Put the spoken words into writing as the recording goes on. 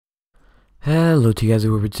Hello to you guys,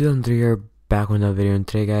 we're 2003 here, back with another video, and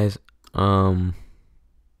today guys,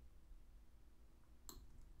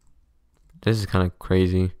 this is kind of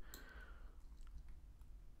crazy.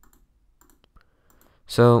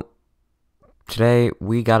 So, today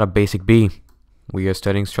we got a basic B. We are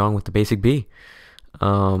studying strong with the basic B.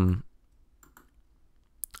 We'll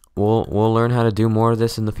learn how to do more of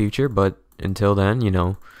this in the future, but until then,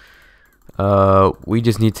 we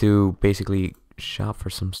just need to basically shop for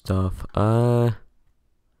some stuff.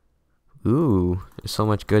 Ooh, there's so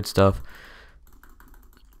much good stuff.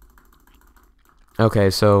 Okay,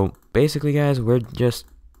 so basically guys, we're just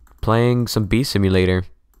playing some Bee Simulator,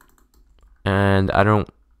 and I don't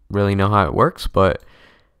really know how it works, but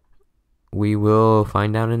we will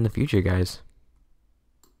find out in the future, guys.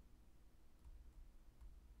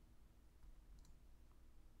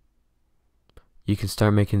 You can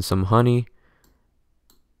start making some honey.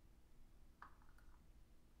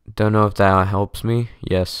 Don't know if that helps me.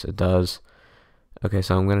 Yes, it does. Okay,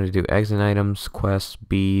 so I'm gonna do eggs and items, quests,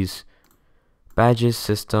 bees, badges,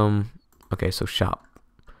 system. Okay, so shop.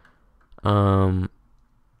 What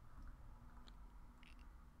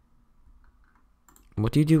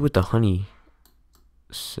do you do with the honey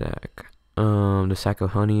sack? The sack of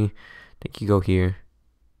honey. I think you go here.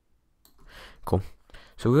 Cool.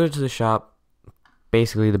 So we go to the shop.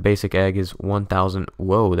 Basically, the basic egg is 1,000.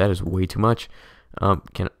 Whoa, that is way too much.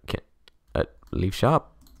 Can leave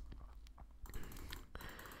shop.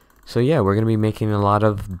 So yeah, we're gonna be making a lot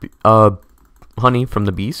of honey from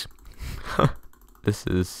the bees. This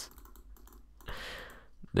is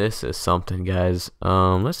something, guys.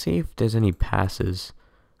 Let's see if there's any passes.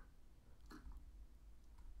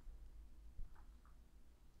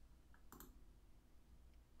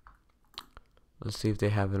 Let's see if they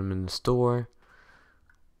have them in the store.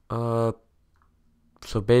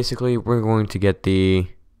 So basically, we're going to get the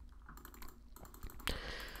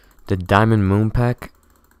Diamond Moon Pack.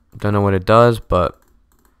 Don't know what it does, but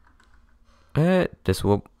this is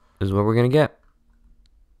what we're gonna get.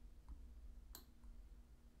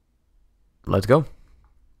 Let's go.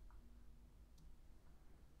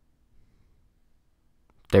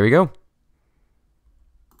 There we go.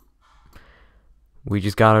 We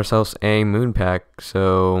just got ourselves a moon pack,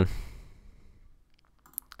 so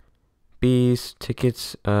bees,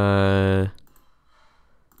 tickets,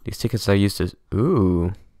 these tickets I used to,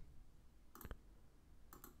 ooh.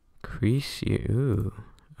 Increase you, ooh.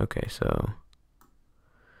 Okay, so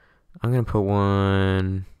I'm gonna put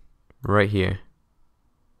one right here.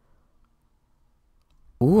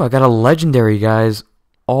 Ooh, I got a legendary, guys.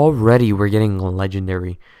 Already we're getting a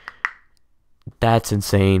legendary. That's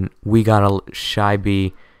insane. We got a shy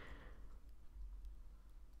bee.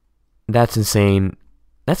 That's insane.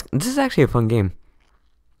 This is actually a fun game.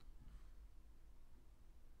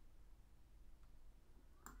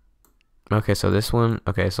 Okay, so this one.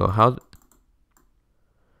 Okay, so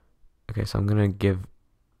okay, so I'm gonna give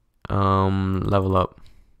level up.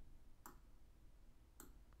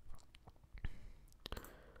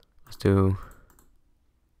 Let's do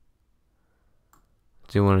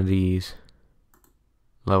one of these.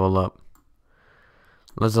 Level up.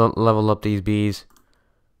 Let's level up these bees.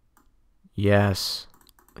 Yes.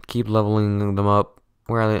 Keep leveling them up.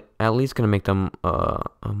 We're at least gonna make them a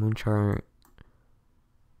moon chart.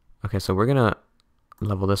 Okay, so we're gonna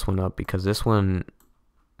level this one up because this one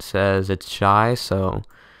says it's shy, so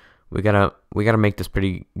we gotta make this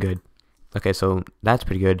pretty good. Okay, so that's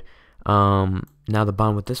pretty good. Now the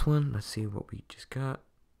bond with this one. Let's see what we just got.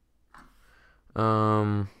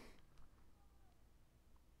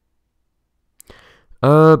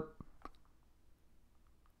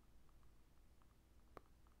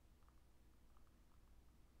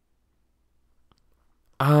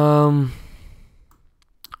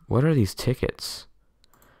 What are these tickets?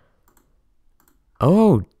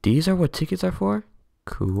 Oh, these are what tickets are for?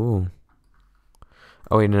 Cool.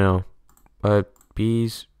 Oh wait, no.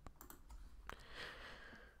 Bees.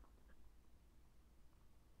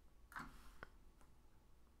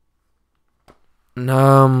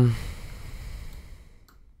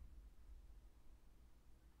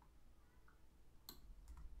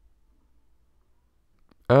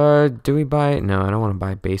 Do we buy? No, I don't want to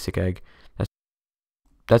buy basic egg.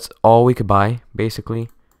 That's all we could buy, basically.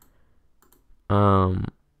 Give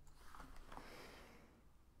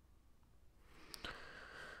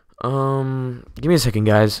me a second,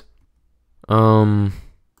 guys.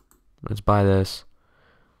 Let's buy this.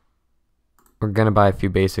 We're gonna buy a few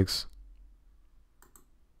basics.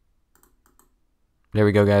 There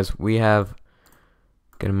we go, guys. We have a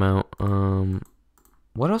good amount.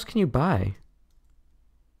 What else can you buy?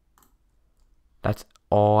 That's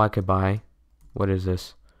all I could buy. What is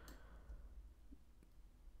this?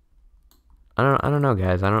 I don't know,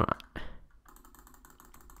 guys. If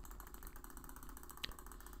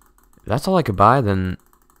that's all I could buy, then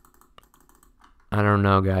I don't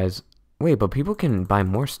know, guys. Wait, but people can buy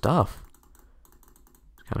more stuff.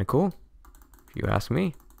 Kind of cool, if you ask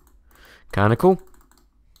me. Kind of cool.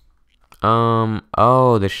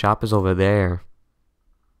 Oh, the shop is over there.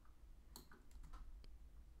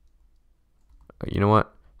 You know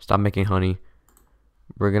what? Stop making honey.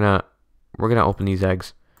 We're gonna open these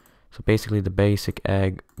eggs. So basically the basic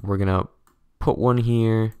egg, we're gonna put one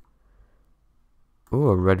here. Ooh,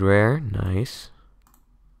 a red rare, nice.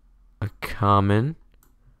 A common.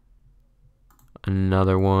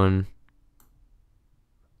 Another one.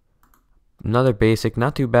 Another basic,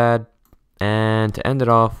 not too bad. And to end it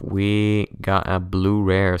off, we got a blue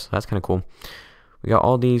rare, so that's kind of cool. We got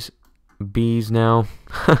all these bees now.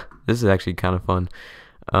 This is actually kind of fun.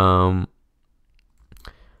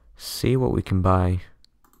 See what we can buy.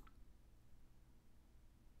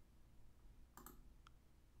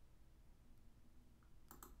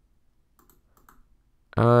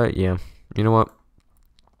 Yeah. You know what?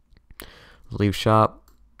 Leave shop.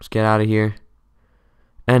 Let's get out of here.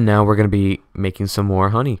 And now we're gonna be making some more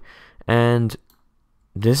honey. And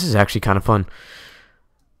this is actually kind of fun.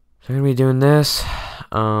 So I'm gonna be doing this.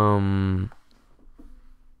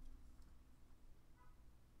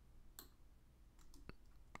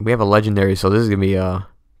 We have a legendary, so this is gonna be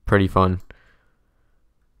pretty fun.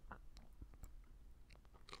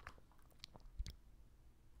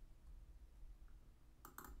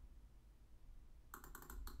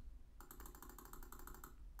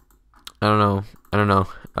 I don't know. I don't know.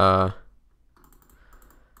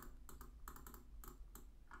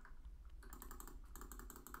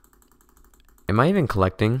 Am I even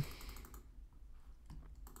collecting?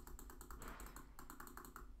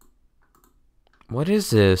 What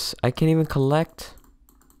is this? I can't even collect.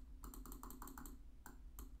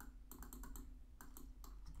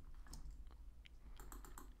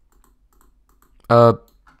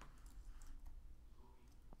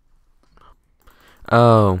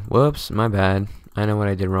 Oh, whoops, my bad. I know what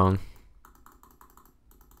I did wrong.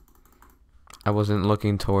 I wasn't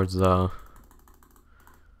looking towards the...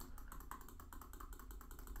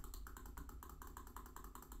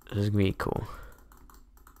 This is gonna be cool.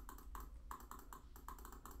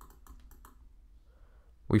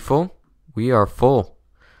 We full? We are full.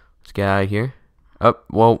 Let's get out of here. Oh,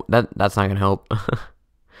 well, that's not gonna help. We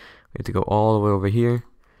have to go all the way over here.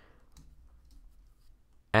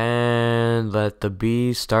 And let the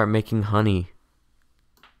bees start making honey.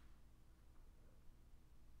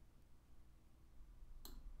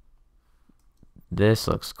 This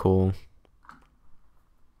looks cool.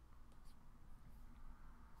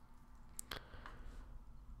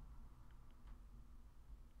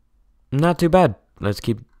 Not too bad. Let's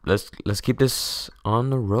keep this on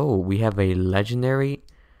the road. We have a legendary.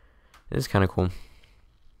 This is kind of cool.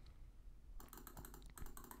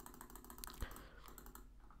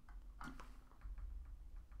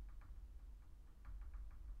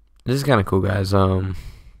 This is kind of cool, guys.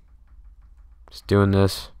 Just doing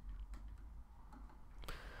this.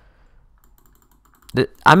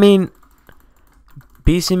 I mean,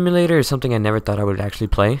 Bee Simulator is something I never thought I would actually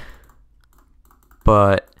play,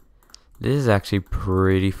 but this is actually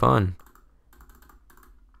pretty fun.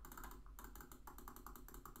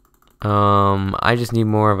 I just need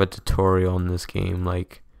more of a tutorial in this game.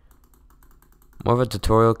 Like, more of a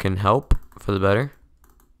tutorial can help for the better.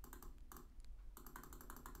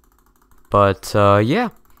 But yeah.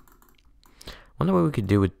 Wonder what we could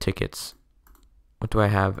do with tickets. What do I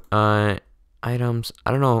have? Items.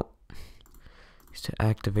 I don't know. Used to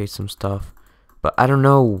activate some stuff, but I don't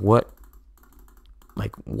know what.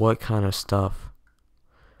 Like what kind of stuff.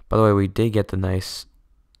 By the way, we did get the nice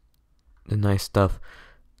stuff.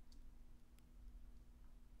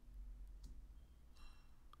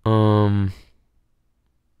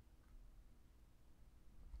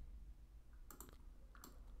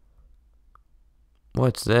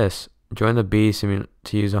 What's this? Join the bees to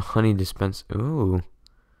use a honey dispense. Ooh.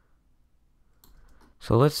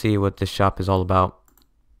 So let's see what this shop is all about.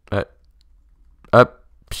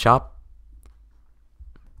 Shop.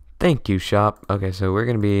 Thank you, shop. Okay, so we're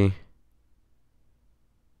gonna be.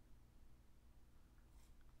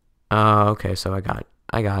 Okay, so I got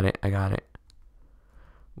it.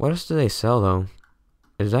 What else do they sell though?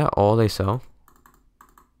 Is that all they sell?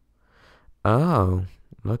 Oh,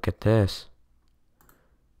 look at this.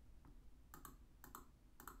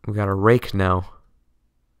 We got a rake now.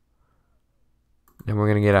 Then we're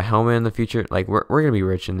gonna get a helmet in the future. Like we're gonna be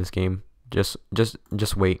rich in this game. Just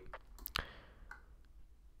wait.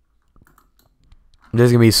 This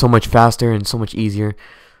is gonna be so much faster and so much easier.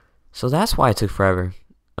 So that's why it took forever.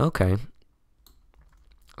 Okay.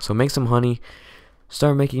 So make some honey.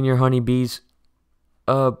 Start making your honey bees.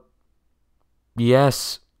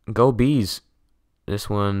 Yes. Go bees. This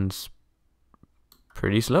one's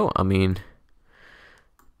pretty slow. I mean,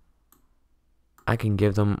 I can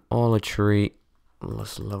give them all a treat.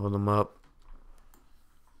 Let's level them up.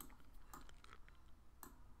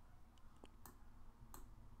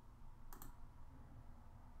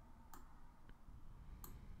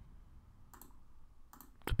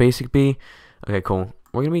 The basic bee. Okay, cool.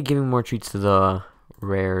 We're gonna be giving more treats to the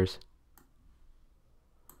rares.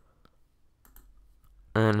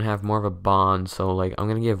 And have more of a bond. So like I'm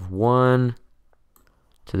gonna give one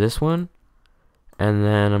to this one. And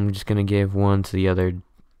then I'm just gonna give one to the other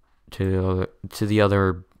to the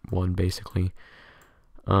other one basically.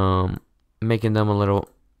 Making them a little.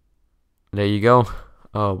 There you go.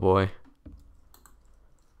 Oh boy.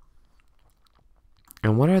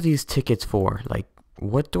 And what are these tickets for? Like,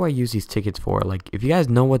 what do I use these tickets for? Like, if you guys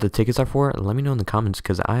know what the tickets are for, let me know in the comments,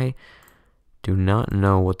 because I do not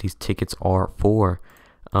know what these tickets are for.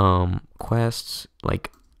 Quests,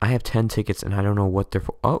 like, I have 10 tickets and I don't know what they're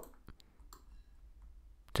for. Oh,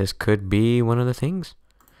 this could be one of the things.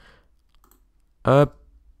 So,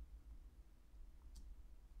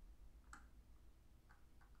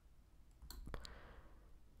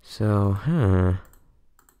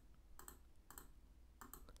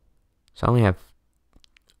 so I only have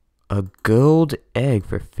a gold egg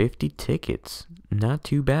for 50 tickets. Not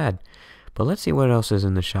too bad. But let's see what else is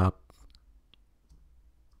in the shop.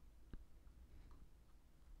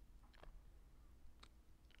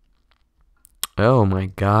 Oh my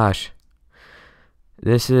gosh.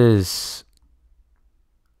 This is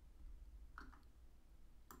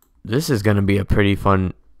gonna be a pretty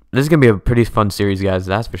fun. This is gonna be a pretty fun series, guys.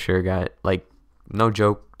 That's for sure, guys. Like, no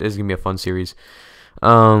joke. This is gonna be a fun series.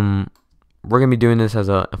 We're gonna be doing this as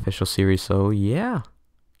a official series. So yeah,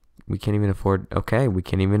 we can't even afford. Okay, we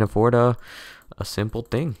can't even afford a simple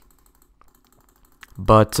thing.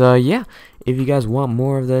 But yeah, if you guys want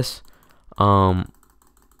more of this, ooh,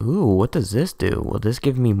 what does this do? Will this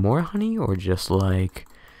give me more honey, or just like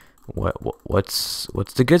what's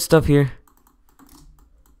the good stuff here?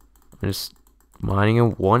 I'm just mining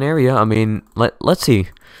in one area. I mean, let's see.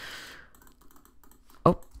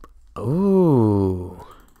 Oh, ooh,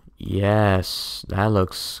 yes, that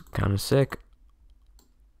looks kind of sick.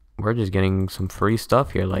 We're just getting some free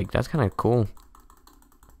stuff here. Like, that's kind of cool.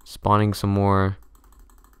 Spawning some more.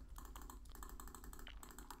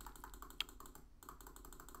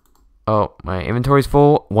 Oh, my inventory's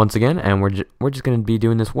full once again, and we're just gonna be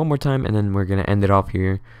doing this one more time, and then we're gonna end it off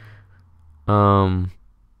here.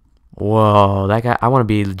 Whoa, that guy! I want to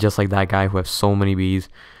be just like that guy who has so many bees.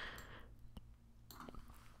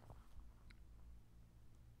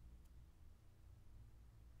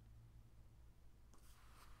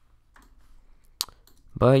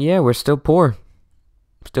 But yeah, we're still poor.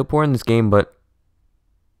 Still poor in this game, but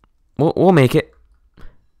we'll make it.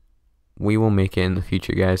 We will make it in the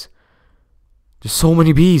future, guys. There's so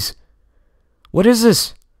many bees. What is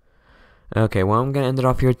this? Okay, well, I'm gonna end it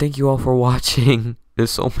off here. Thank you all for watching. There's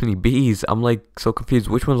so many bees. I'm like so confused.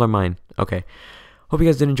 Which ones are mine? Okay. Hope you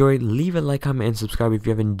guys did enjoy. Leave a like, comment, and subscribe if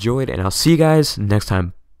you have enjoyed. And I'll see you guys next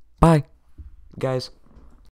time. Bye, guys.